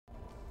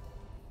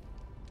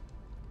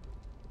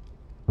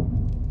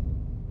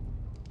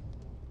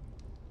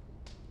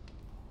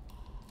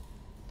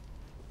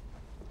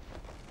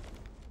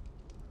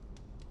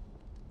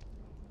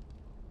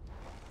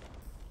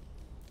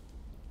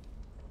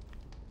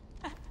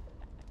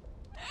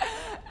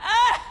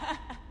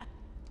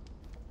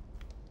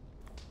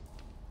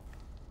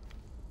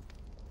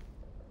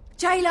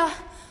Jailer!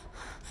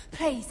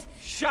 Please.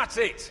 Shut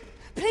it!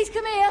 Please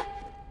come here!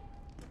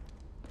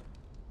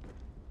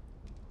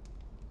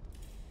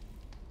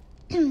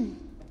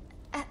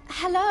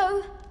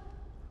 Hello?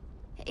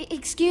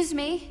 Excuse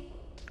me?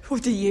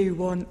 What do you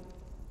want?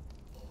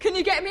 Can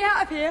you get me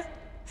out of here?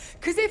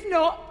 Because if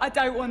not, I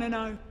don't want to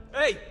know.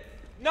 Hey!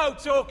 No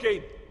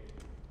talking!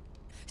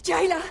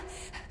 Jailer!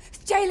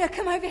 Jailer,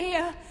 come over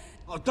here!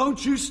 Oh,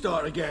 don't you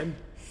start again.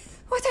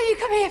 Why don't you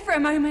come here for a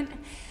moment?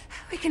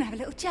 We can have a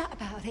little chat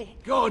about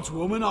it. God's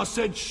woman, I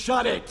said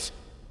shut it!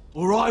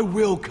 Or I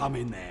will come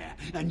in there,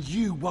 and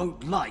you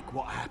won't like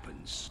what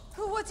happens.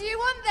 What do you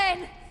want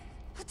then?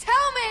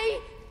 Tell me!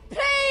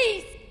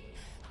 Please!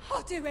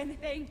 I'll do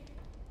anything.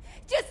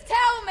 Just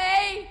tell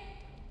me!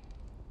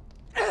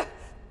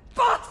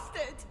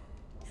 Bastard!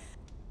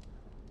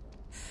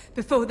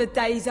 Before the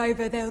day's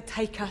over, they'll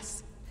take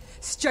us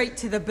straight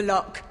to the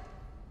block.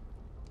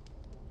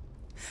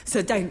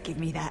 So don't give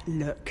me that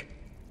look.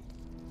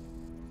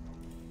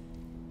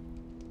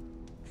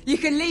 You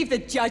can leave the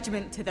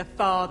judgment to the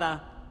Father,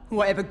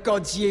 whatever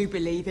gods you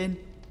believe in.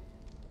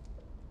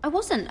 I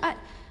wasn't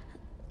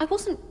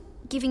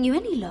giving you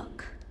any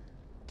look.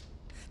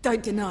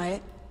 Don't deny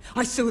it.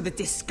 I saw the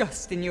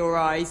disgust in your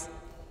eyes.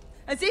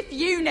 As if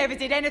you never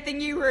did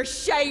anything you were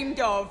ashamed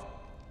of.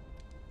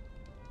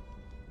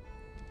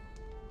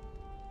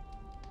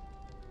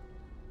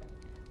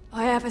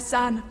 I have a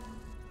son.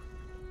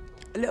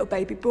 A little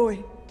baby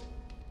boy.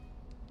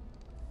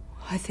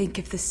 I think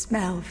of the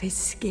smell of his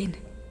skin.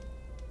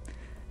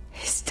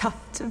 His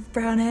tufts of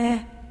brown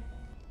hair.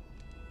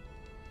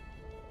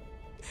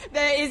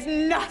 There is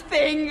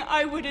nothing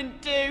I wouldn't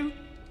do.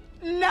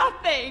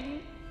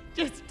 Nothing!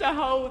 Just to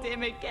hold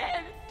him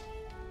again.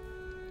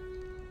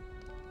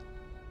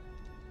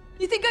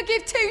 You think I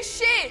give two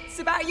shits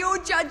about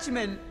your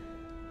judgment?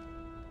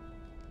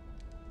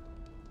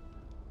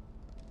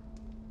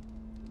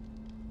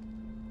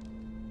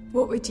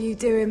 What would you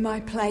do in my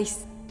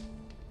place?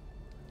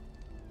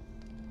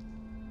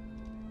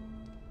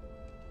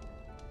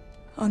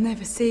 I'll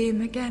never see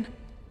him again.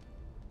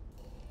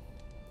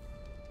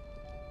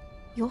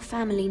 Your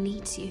family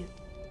needs you.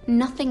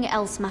 Nothing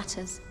else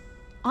matters.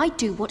 I'd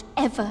do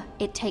whatever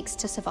it takes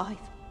to survive.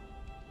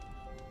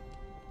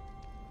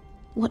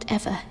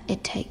 Whatever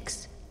it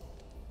takes.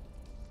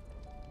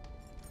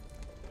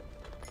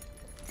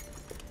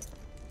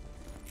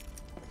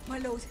 My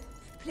lord,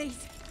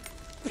 please.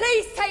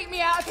 Please take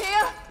me out of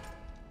here!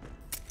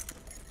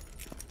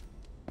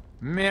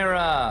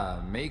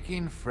 Mira,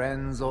 making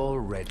friends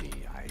already,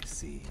 I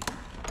see.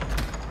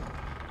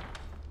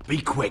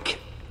 Be quick.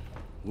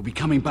 We'll be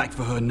coming back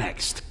for her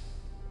next.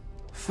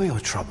 For your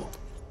trouble.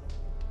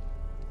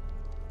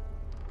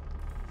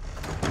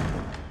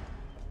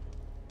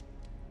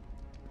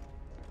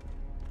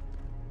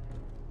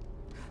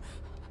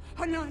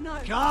 Oh, no, no.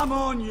 Come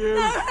on, you!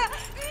 No!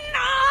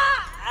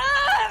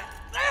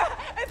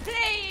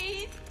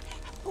 Please!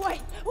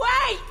 Wait!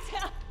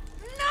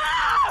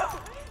 No!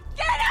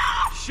 Get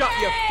off Shut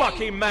me! your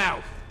fucking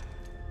mouth!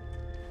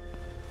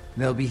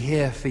 They'll be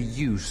here for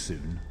you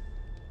soon.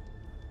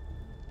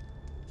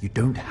 You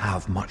don't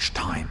have much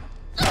time.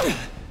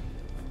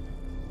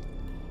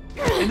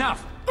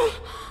 Enough!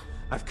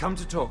 I've come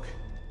to talk.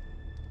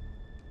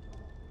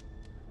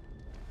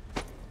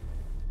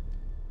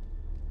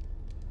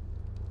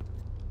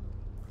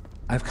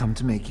 I've come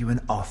to make you an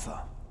offer.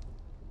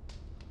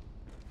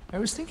 I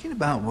was thinking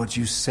about what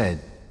you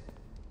said,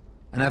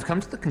 and I've come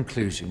to the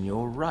conclusion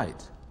you're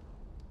right.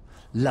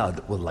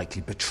 Ludd will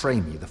likely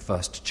betray me the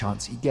first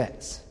chance he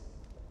gets.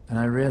 And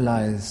I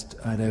realized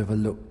I'd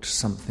overlooked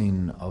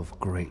something of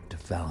great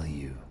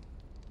value.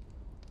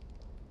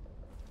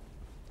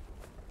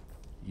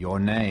 Your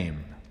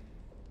name.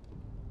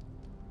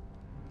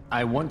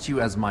 I want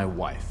you as my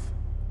wife.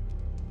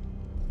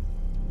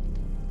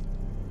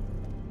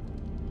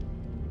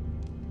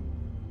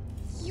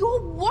 Your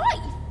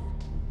wife?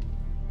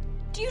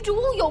 Do you do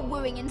all your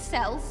wooing in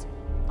cells?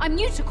 I'm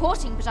new to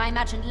courting, but I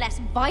imagine less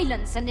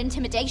violence and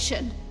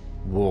intimidation.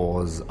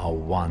 Wars are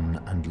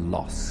won and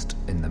lost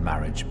in the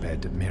marriage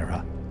bed,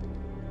 Mira.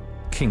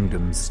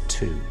 Kingdoms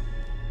too.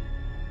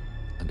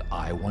 And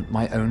I want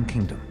my own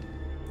kingdom.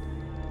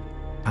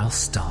 I'll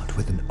start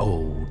with an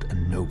old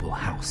and noble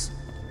house,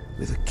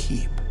 with a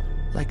keep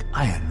like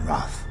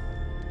Ironrath.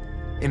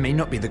 It may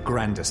not be the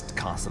grandest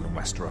castle in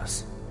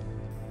Westeros,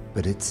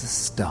 but it's a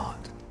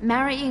start.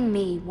 Marrying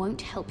me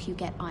won't help you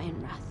get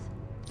Ironrath.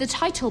 The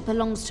title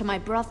belongs to my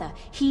brother.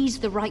 He's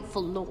the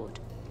rightful lord.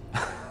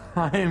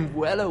 I'm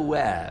well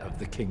aware of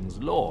the king's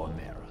law,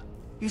 Mira.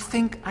 You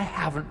think I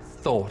haven't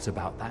thought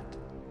about that?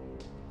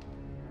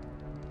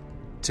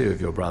 2 of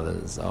your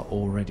brothers are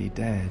already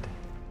dead.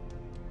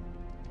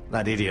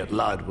 That idiot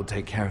Ludd will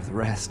take care of the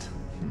rest.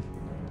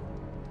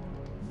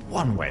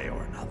 One way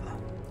or another.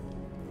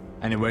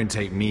 And it won't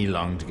take me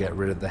long to get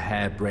rid of the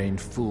harebrained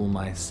fool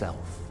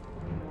myself.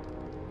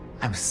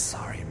 I'm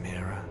sorry,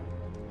 Mira.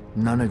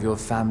 None of your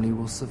family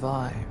will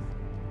survive.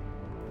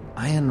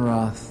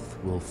 Ironrath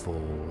will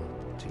fall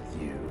to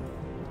you.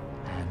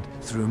 And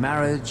through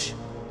marriage,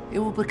 it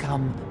will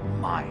become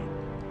mine.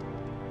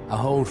 A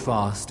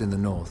holdfast in the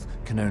north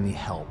can only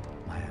help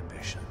my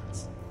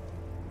ambitions.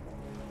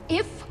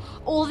 If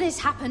all this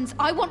happens,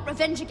 I want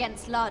revenge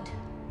against Ludd.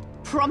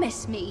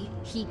 Promise me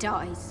he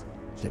dies.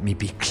 Let me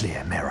be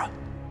clear, Mira.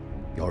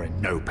 You're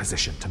in no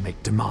position to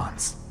make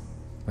demands.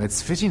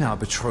 It's fitting our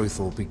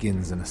betrothal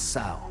begins in a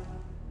cell.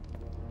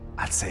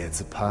 I'd say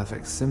it's a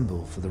perfect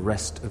symbol for the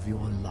rest of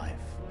your life.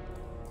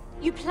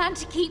 You plan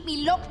to keep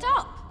me locked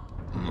up?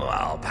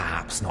 Well,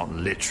 perhaps not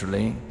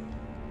literally.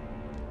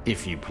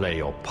 If you play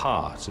your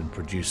part and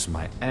produce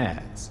my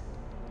heirs.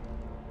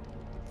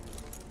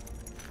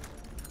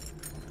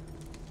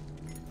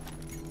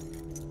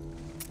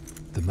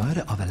 The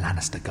murder of a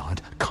Lannister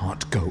guard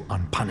can't go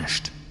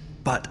unpunished.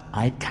 But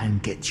I can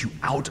get you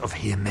out of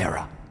here,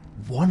 Mira.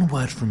 One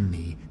word from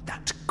me,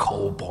 that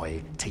coal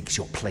boy takes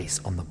your place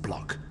on the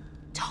block.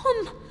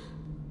 Tom!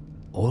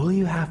 All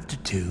you have to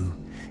do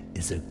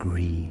is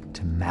agree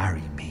to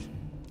marry me.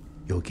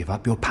 You'll give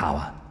up your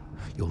power.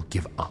 You'll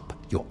give up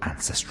your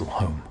ancestral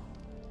home.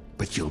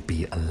 But you'll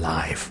be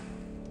alive.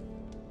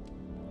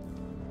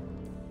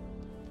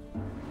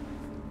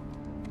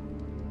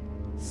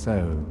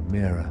 So,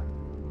 Mira,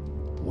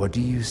 what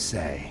do you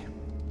say?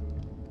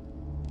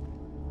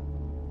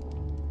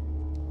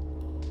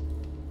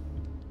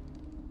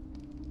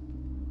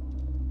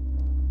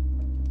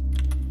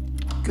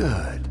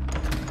 Good.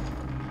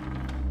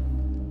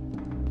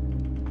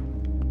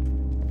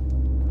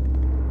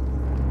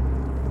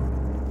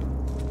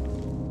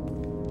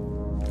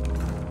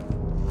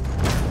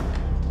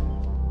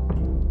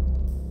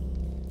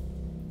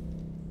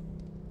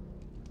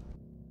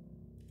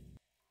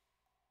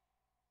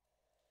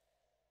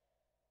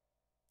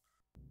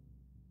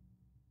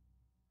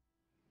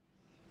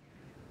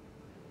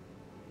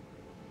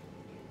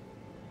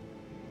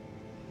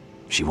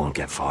 She won't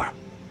get far.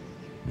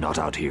 Not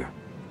out here.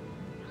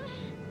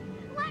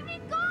 Let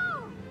me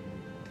go!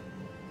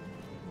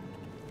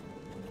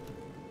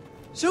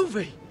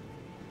 Sylvie!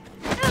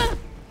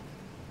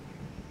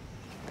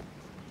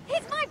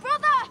 He's my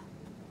brother!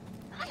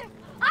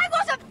 I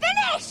wasn't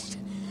finished!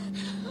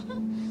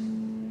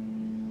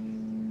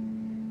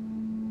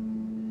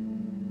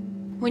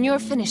 When you're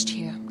finished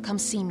here, come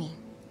see me.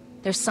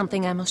 There's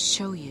something I must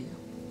show you.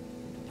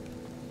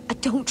 I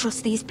don't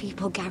trust these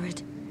people,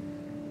 Garrett.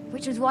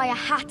 Which was why I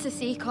had to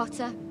see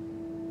Cotter.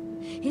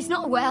 He's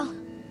not well.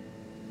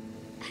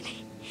 And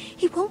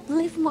he won't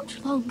live much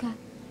longer.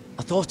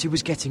 I thought he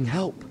was getting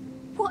help.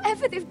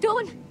 Whatever they've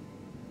done,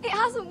 it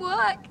hasn't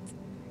worked.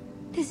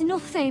 There's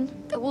nothing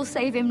that will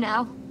save him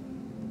now.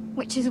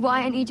 Which is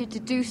why I need you to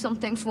do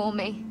something for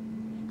me.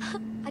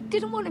 I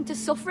didn't want him to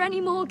suffer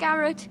anymore,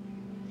 Garrett.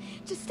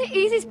 Just to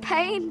ease his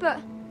pain,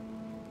 but...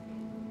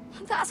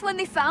 that's when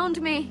they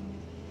found me.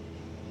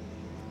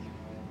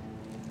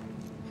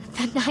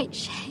 The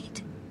Nightshade.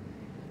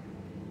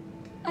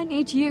 I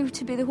need you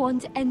to be the one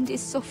to end his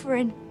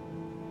suffering.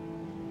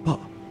 But...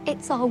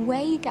 It's our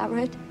way,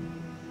 Garrett.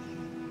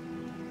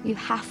 You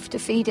have to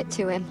feed it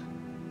to him.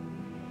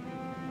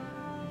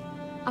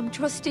 I'm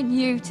trusting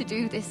you to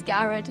do this,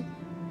 Garrett.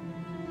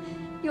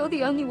 You're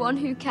the only one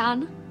who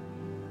can.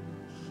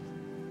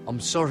 I'm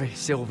sorry,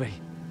 Sylvie.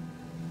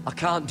 I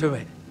can't do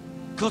it.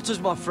 Cutter's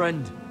my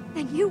friend.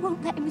 Then you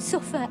won't let him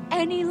suffer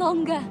any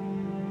longer.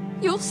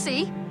 You'll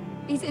see.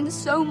 He's in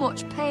so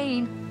much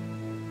pain.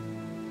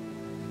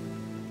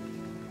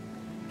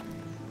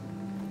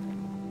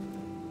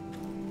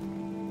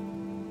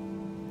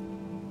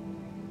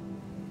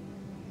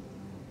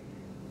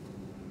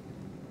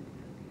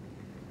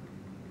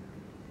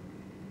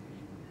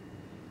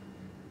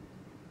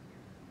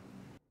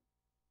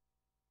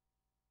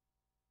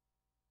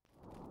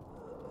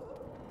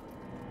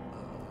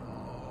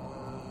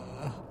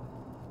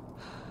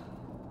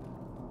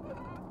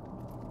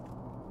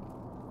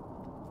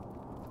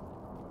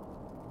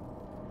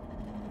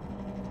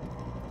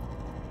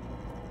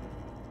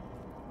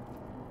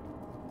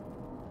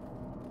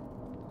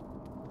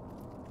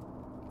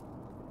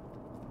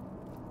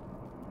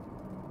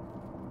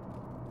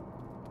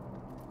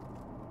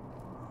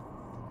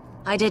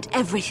 I did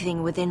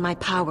everything within my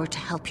power to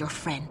help your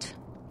friend.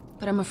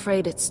 But I'm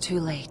afraid it's too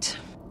late.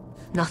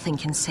 Nothing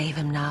can save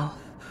him now.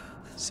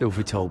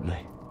 Sylvie told me.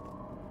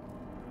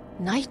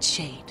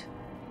 Nightshade?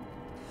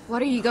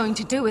 What are you going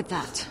to do with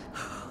that?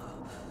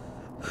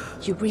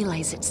 You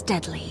realize it's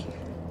deadly.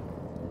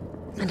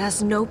 And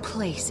has no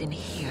place in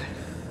here.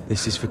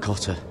 This is for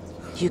Cotter.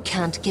 You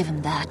can't give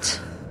him that.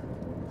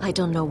 I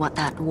don't know what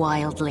that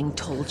wildling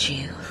told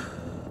you.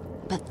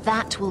 But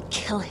that will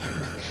kill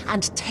him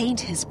and taint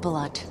his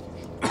blood.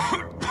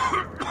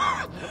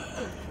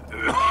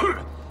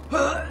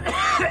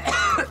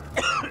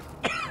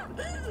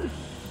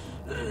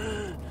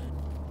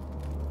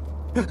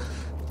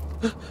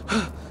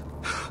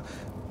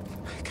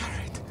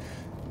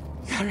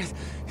 Garrett,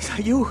 is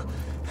that you?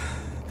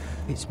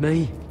 It's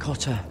me,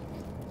 Cotter.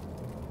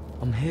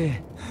 I'm here.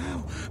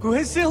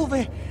 Where's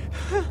Sylvie?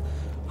 I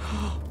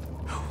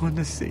want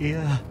to see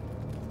her.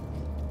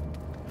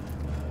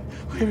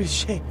 Where is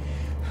she?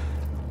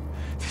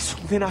 Did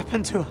something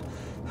happen to her?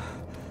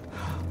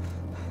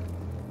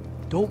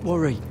 Don't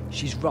worry,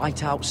 she's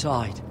right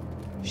outside.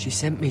 She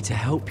sent me to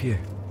help you.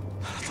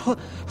 I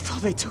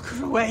thought they took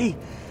her away.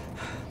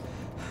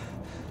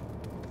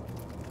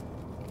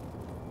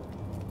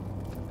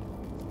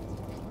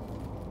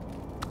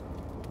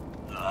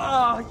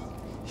 Ah,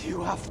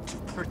 you have to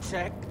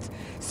protect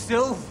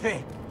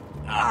Sylvie.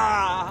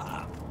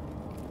 Ah.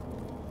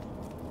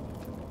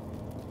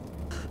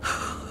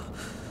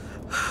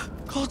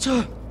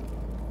 Cotter!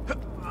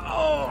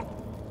 Oh,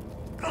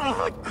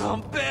 I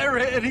can't bear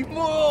it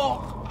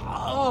anymore.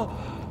 Oh.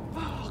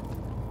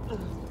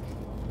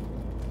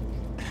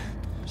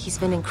 He's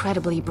been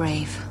incredibly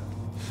brave.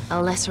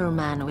 A lesser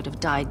man would have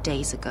died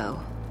days ago.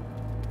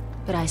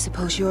 But I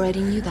suppose you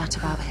already knew that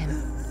about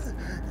him.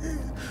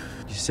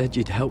 You said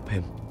you'd help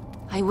him.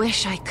 I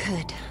wish I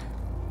could.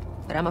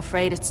 But I'm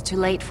afraid it's too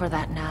late for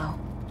that now.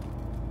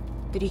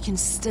 But he can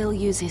still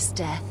use his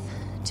death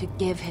to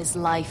give his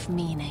life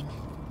meaning.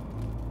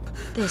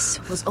 This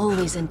was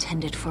always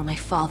intended for my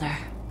father.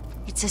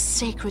 It's a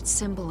sacred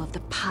symbol of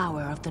the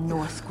power of the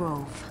North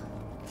Grove.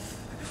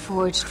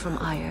 Forged from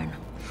iron,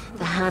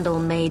 the handle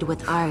made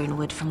with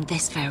ironwood from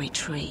this very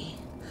tree.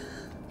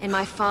 In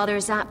my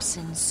father's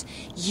absence,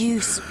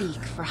 you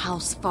speak for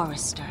House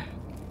Forrester.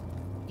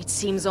 It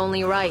seems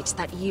only right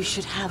that you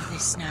should have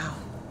this now.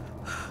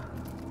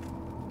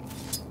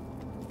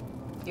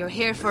 You're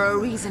here for a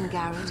reason,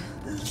 Garrett.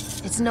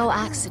 It's no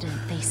accident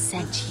they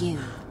sent you.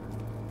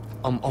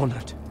 I'm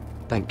honored.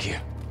 Thank you.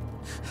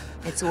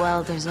 It's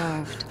well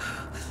deserved.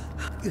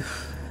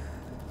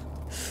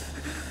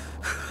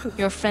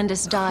 Your friend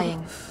is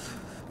dying,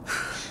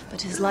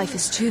 but his life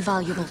is too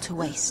valuable to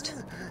waste.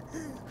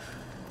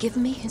 Give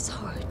me his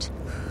heart.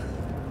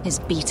 His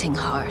beating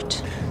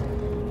heart.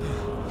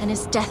 And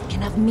his death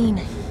can have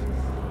meaning.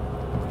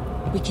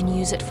 We can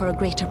use it for a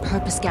greater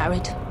purpose,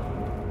 Garrett.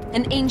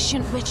 An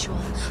ancient ritual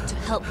to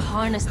help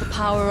harness the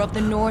power of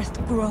the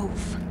North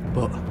Grove.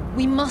 But...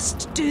 We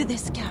must do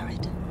this,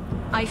 Garrett.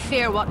 I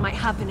fear what might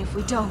happen if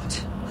we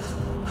don't.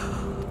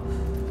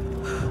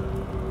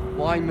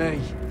 why me?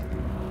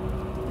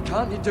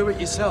 Can't you do it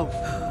yourself?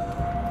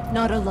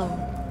 Not alone.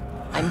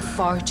 I'm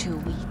far too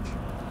weak.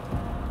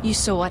 You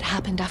saw what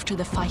happened after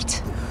the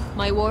fight.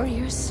 My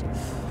warriors,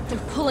 they're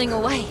pulling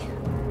away.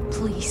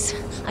 Please,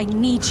 I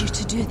need you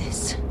to do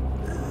this.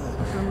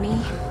 For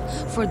me,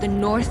 for the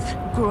North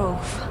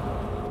Grove.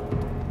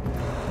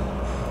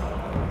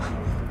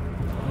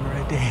 I'm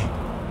ready.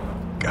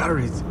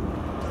 Garrett.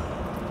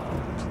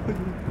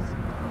 Please.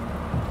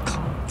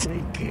 Can't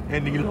take it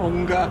any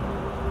longer.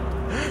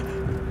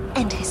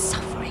 End his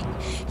suffering.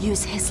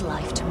 Use his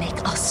life to make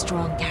us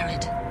strong,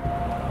 Garrett.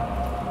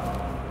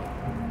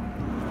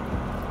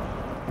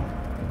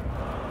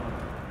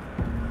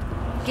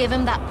 Give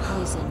him that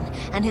poison,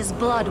 and his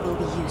blood will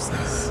be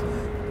useless.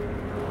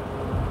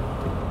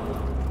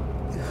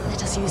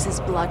 Let us use his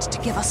blood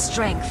to give us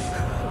strength.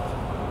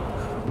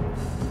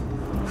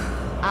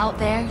 Out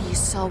there, you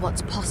saw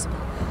what's possible.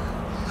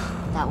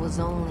 That was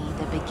only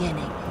the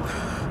beginning.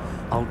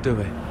 I'll do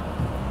it.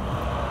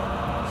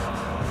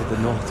 For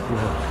the North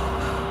Grove.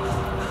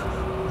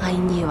 I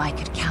knew I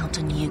could count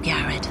on you,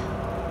 Garrett.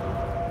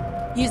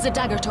 Use the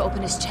dagger to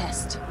open his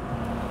chest.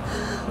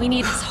 We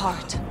need his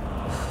heart.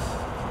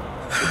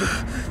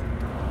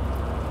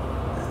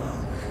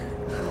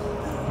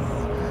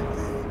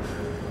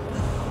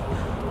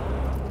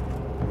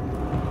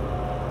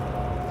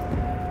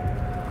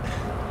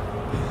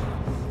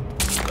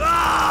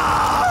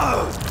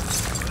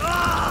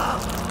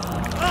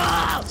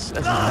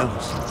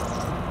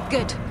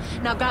 Good.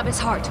 Now grab his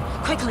heart,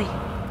 quickly,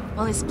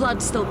 while his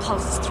blood still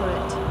pulses through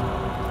it.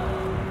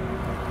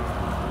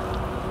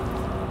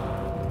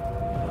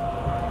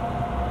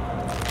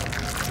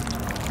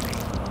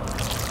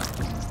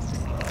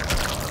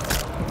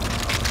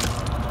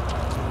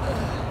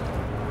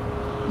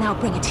 Now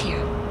bring it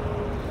here.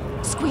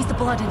 Squeeze the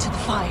blood into the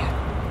fire.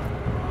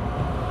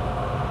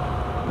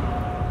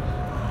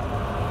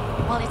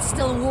 While it's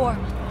still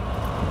warm.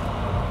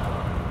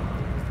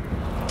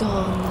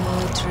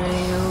 Donne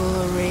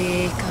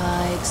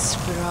treurika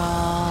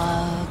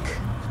sprak,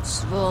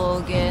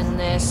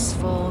 svogenes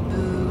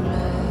forbule.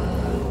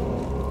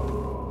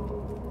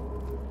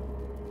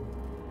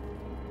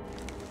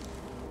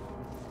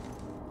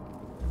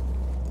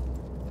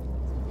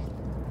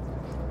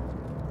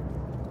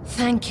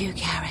 Thank you,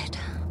 Garrett.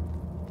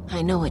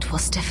 I know it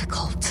was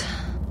difficult,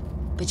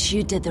 but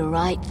you did the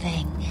right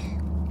thing.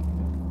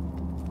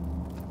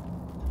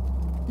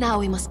 Now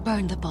we must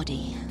burn the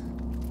body.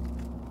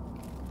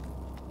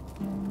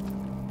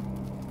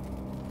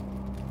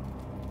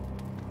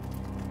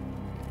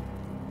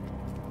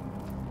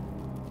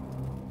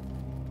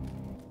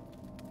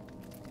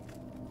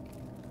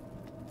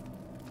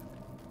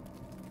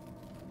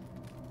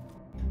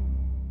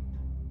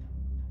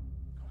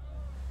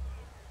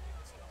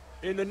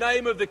 In the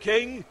name of the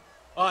king,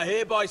 I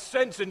hereby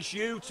sentence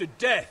you to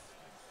death.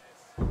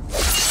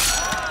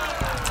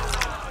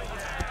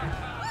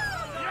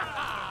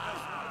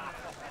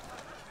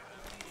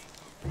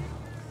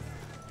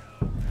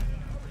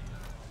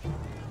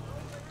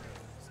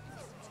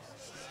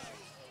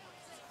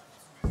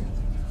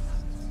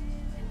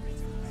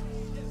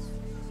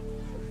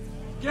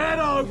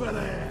 over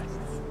there!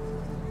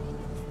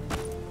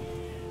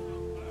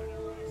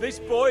 This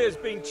boy has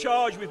been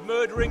charged with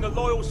murdering a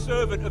loyal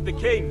servant of the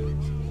king.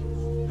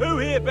 Who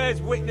here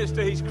bears witness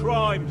to his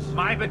crimes?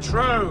 My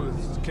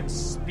betrothed can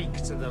speak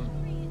to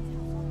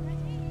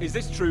them. Is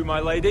this true, my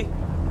lady?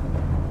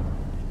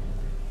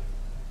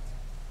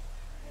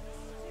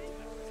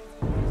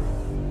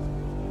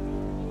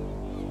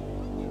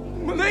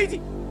 My lady!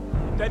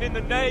 Then in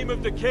the name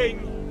of the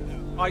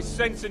king, I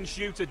sentence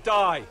you to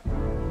die.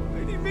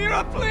 Lady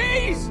Mira,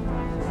 please!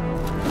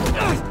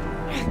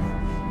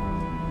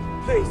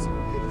 Please,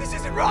 this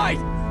isn't right!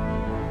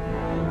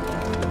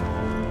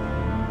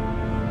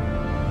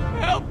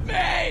 Help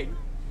me!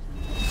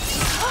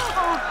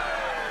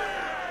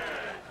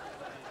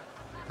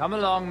 Come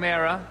along,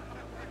 Mira.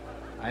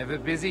 I have a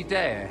busy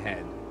day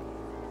ahead.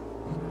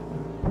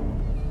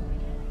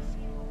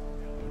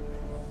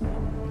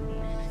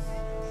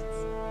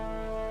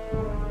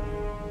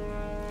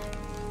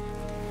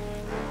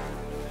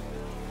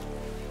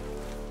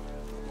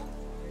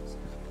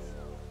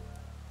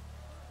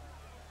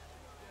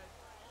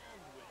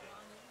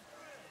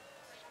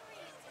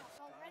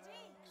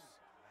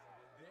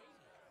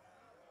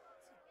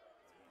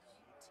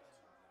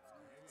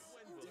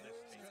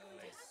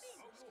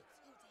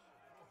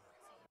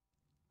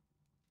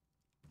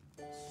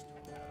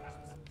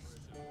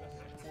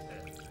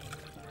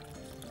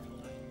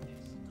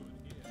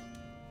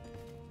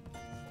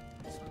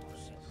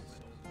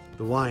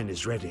 The wine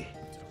is ready.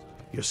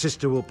 Your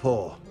sister will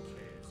pour.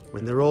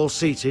 When they're all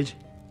seated,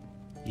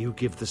 you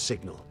give the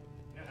signal.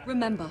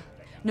 Remember,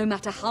 no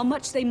matter how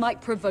much they might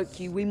provoke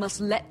you, we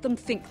must let them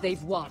think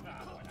they've won.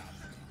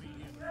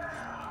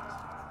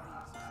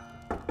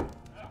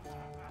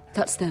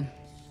 That's them.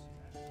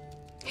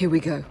 Here we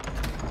go.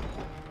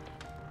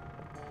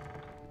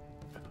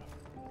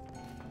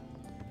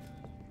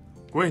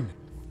 Gwyn.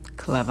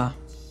 Clever.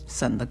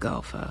 Send the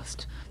girl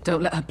first.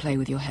 Don't let her play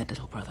with your head,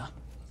 little brother.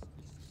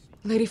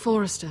 Lady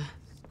Forrester.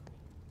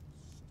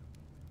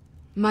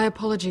 My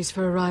apologies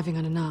for arriving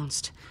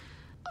unannounced.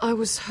 I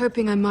was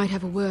hoping I might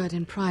have a word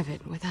in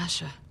private with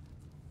Asher.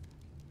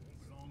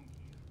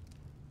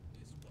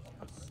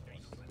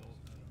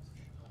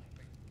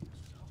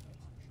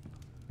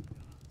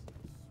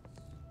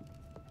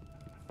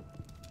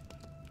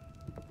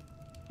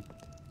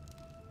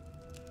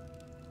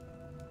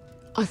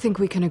 I think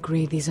we can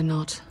agree these are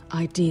not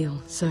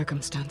ideal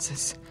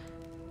circumstances.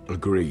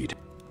 Agreed.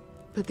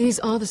 But these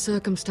are the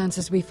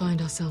circumstances we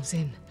find ourselves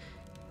in.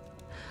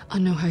 I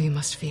know how you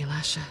must feel,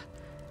 Asher.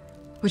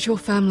 What your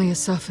family has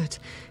suffered,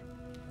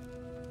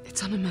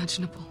 it's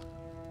unimaginable.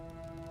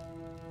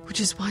 Which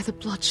is why the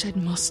bloodshed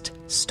must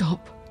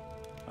stop.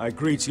 I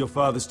agreed to your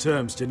father's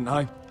terms, didn't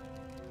I?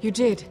 You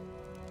did.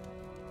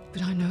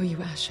 But I know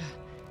you, Asher.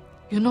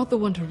 You're not the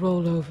one to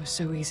roll over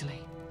so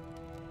easily.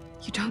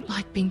 You don't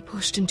like being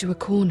pushed into a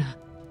corner.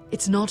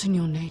 It's not in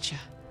your nature.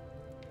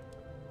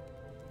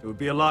 It would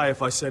be a lie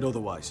if I said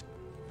otherwise.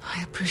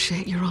 I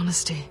appreciate your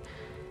honesty.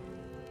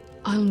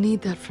 I'll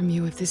need that from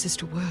you if this is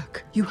to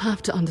work. You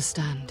have to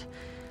understand.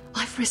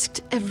 I've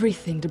risked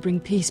everything to bring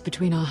peace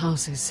between our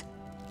houses.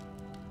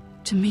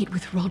 To meet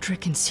with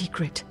Roderick in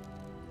secret.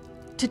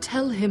 To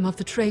tell him of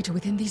the traitor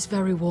within these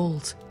very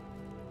walls.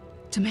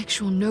 To make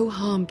sure no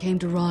harm came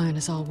to Ryan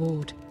as our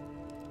ward.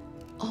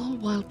 All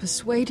while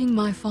persuading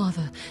my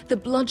father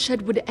that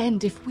bloodshed would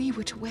end if we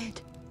were to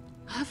wed.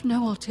 I have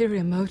no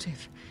ulterior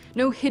motive,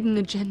 no hidden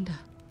agenda.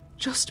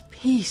 Just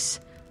peace,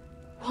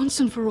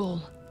 once and for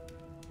all.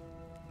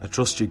 I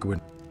trust you,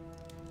 Gwyn.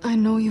 I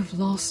know you've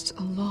lost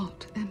a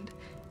lot, and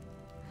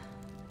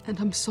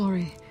I'm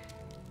sorry,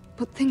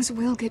 but things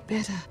will get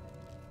better.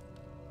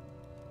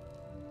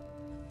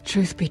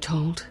 Truth be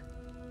told,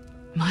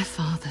 my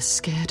father's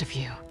scared of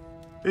you.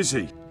 Is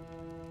he?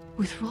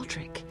 With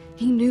Roderick,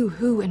 he knew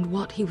who and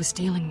what he was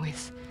dealing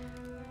with.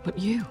 But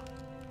you,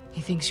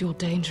 he thinks you're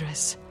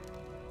dangerous.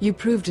 You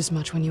proved as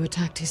much when you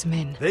attacked his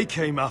men. They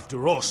came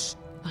after us.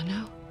 I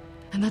know,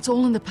 and that's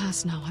all in the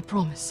past now, I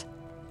promise.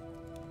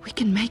 We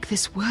can make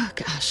this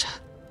work, Asher.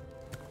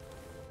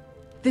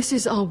 This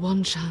is our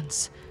one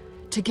chance.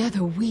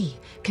 Together we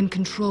can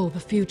control the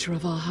future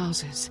of our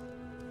houses.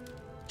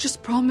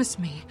 Just promise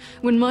me,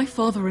 when my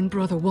father and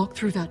brother walk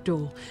through that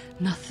door,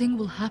 nothing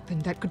will happen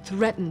that could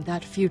threaten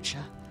that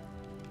future.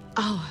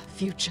 Our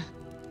future.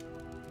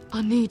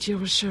 I need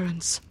your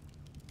assurance.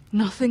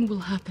 Nothing will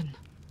happen.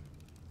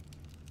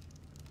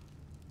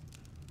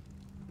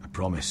 I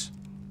promise.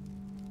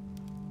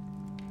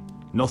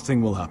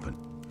 Nothing will happen.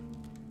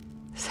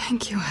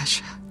 Thank you,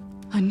 Asher.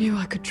 I knew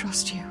I could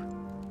trust you.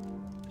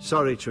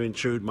 Sorry to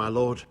intrude, my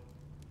lord.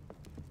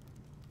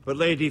 But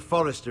Lady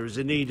Forrester is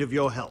in need of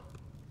your help.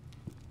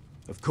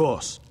 Of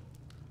course.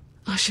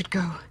 I should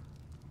go.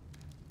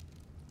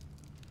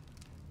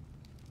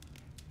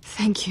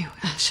 Thank you,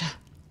 Asher.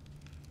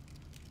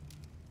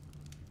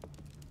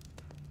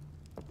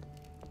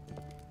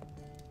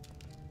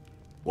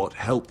 What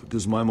help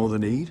does my mother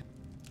need?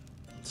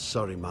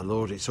 Sorry, my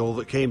lord, it's all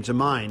that came to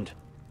mind.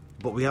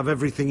 But we have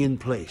everything in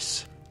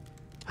place.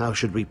 How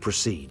should we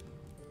proceed?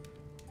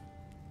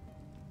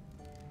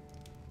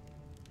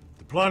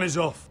 Plan is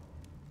off.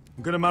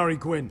 I'm gonna marry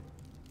Gwyn.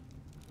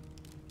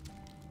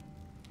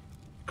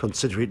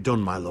 Consider it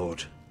done, my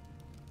lord.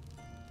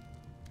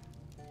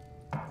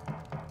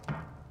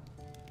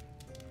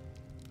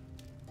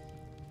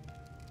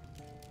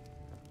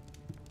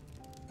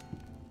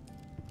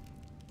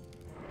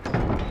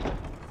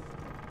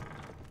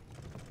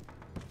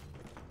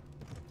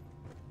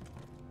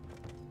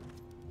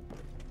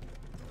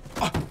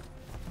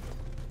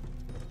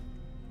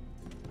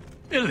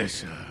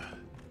 Elissa,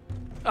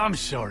 I'm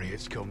sorry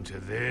it's come to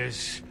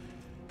this,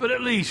 but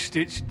at least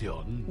it's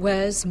done.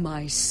 Where's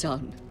my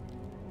son?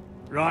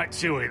 Right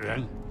to it,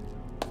 then.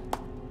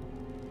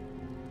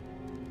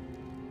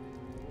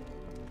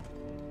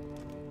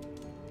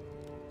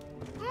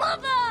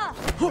 Mother!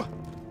 Oh,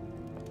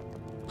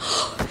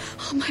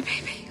 my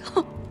baby.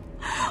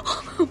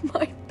 Oh,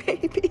 my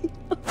baby.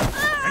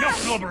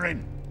 Enough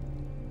blubbering!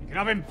 You can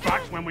have him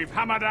back when we've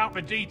hammered out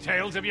the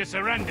details of your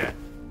surrender.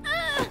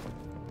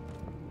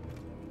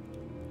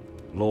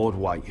 Lord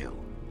Whitehill.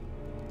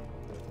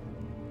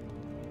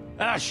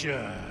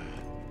 Asher.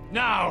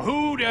 Now,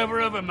 who'd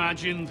ever have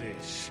imagined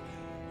this?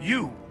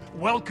 You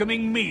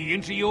welcoming me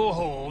into your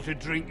hall to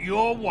drink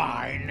your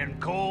wine and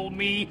call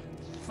me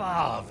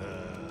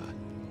father.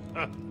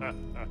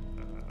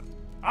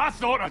 I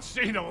thought I'd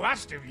seen the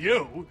last of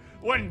you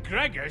when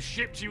Gregor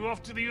shipped you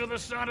off to the other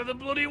side of the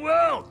bloody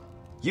world.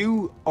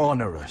 You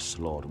honor us,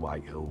 Lord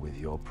Whitehill, with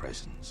your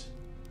presence.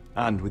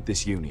 And with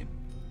this union.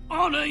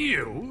 Honor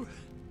you?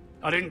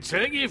 I didn't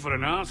take you for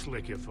an arse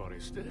licker,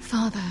 Forrester.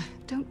 Father,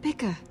 don't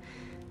bicker.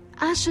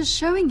 Asher's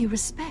showing you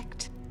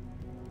respect.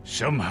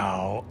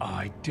 Somehow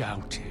I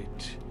doubt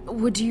it.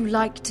 Would you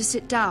like to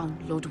sit down,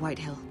 Lord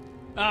Whitehill?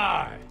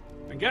 Aye.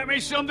 And get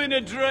me something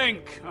to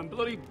drink. I'm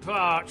bloody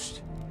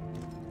parched.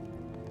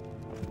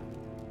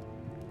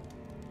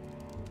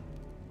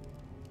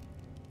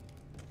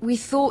 We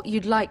thought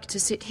you'd like to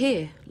sit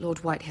here, Lord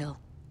Whitehill.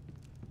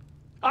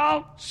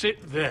 I'll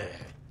sit there.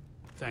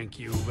 Thank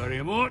you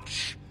very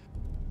much.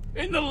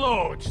 In the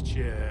Lord's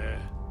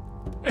chair.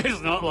 It's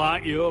not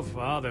like your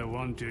father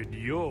wanted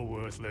your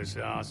worthless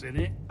ass in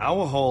it.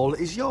 Our hall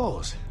is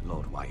yours,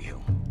 Lord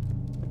Whitehill.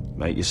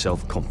 Make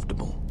yourself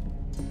comfortable.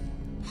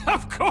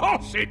 Of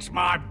course it's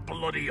my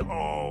bloody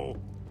hall.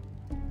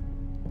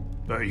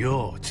 But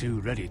you're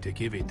too ready to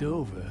give it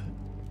over.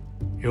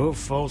 Your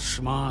false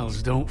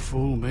smiles don't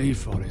fool me,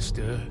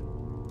 Forrester.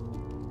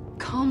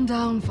 Calm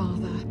down,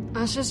 Father.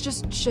 Asher's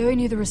just showing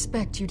you the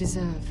respect you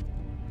deserve.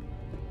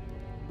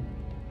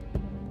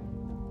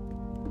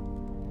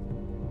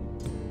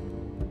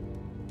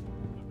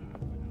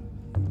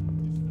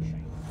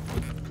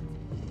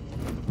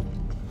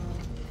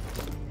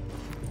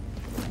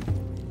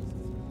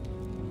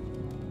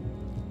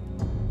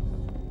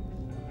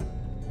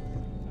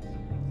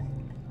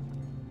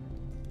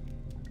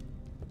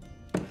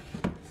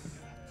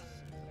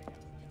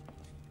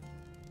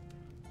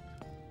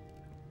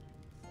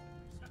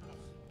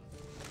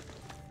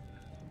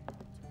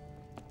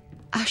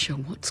 Asher,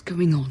 what's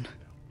going on?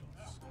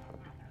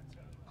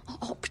 Our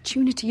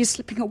opportunity is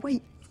slipping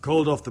away.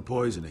 Called off the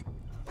poisoning.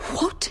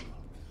 What?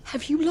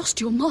 Have you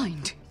lost your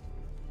mind?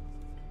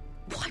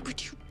 Why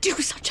would you do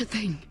such a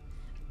thing?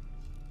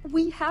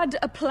 We had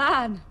a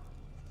plan.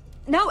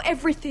 Now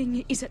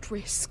everything is at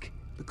risk.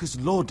 Because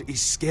Lud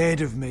is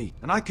scared of me,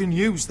 and I can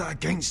use that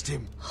against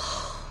him.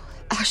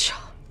 Asher.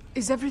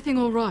 Is everything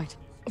all right?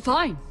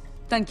 Fine,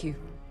 thank you.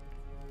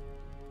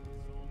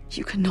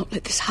 You cannot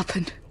let this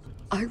happen.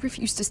 I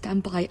refuse to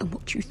stand by and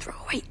watch you throw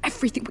away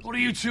everything we... What are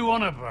you two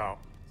on about?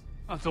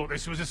 I thought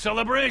this was a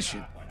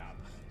celebration.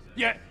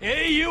 Yet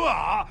here you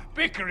are,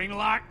 bickering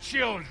like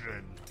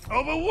children.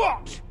 Over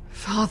what?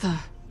 Father.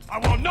 I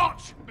will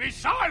not be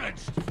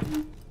silenced!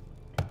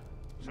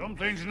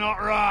 Something's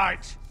not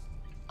right.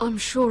 I'm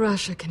sure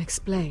Asher can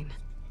explain.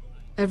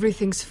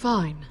 Everything's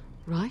fine,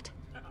 right?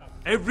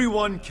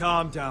 Everyone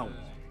calm down.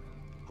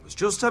 I was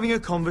just having a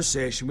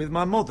conversation with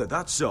my mother,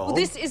 that's all. Well,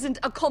 this isn't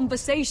a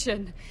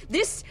conversation.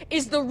 This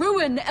is the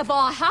ruin of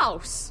our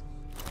house.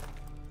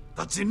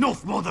 That's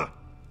enough, Mother!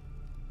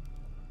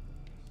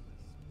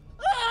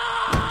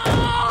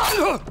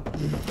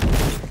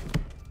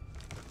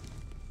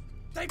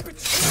 They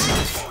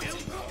betrayed you!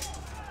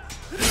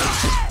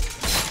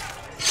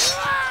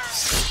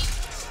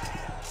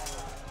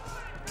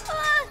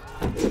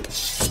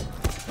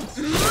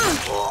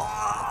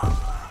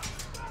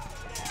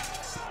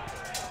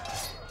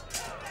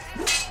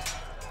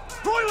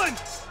 Royland!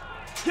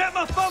 Get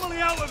my family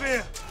out of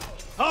here!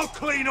 I'll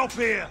clean up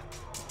here!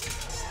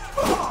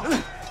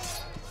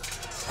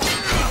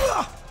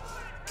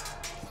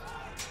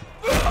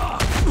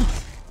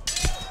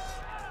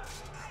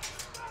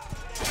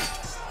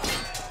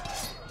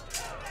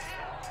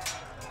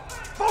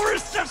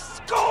 Forrester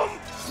scum!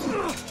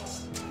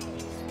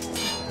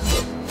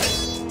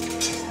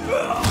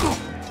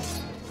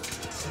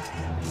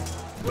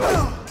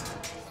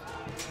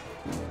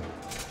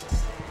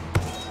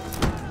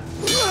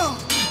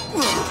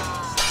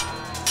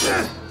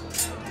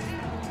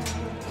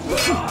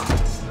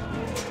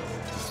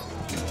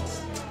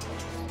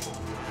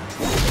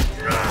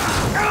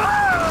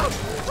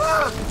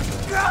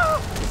 For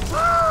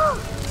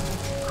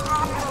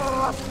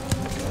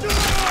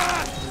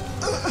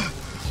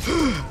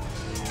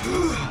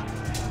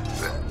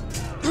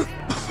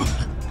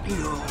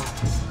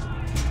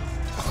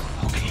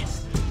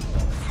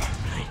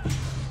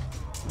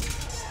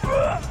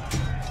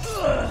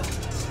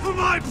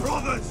my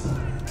brothers!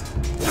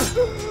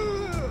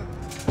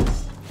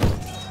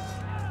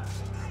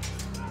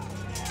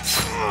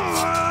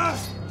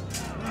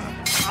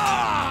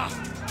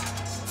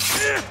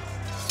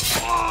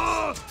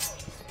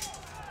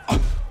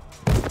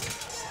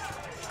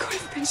 Could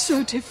have been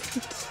so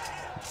different.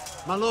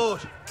 My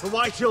lord, the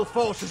Whitehill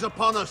force is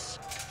upon us.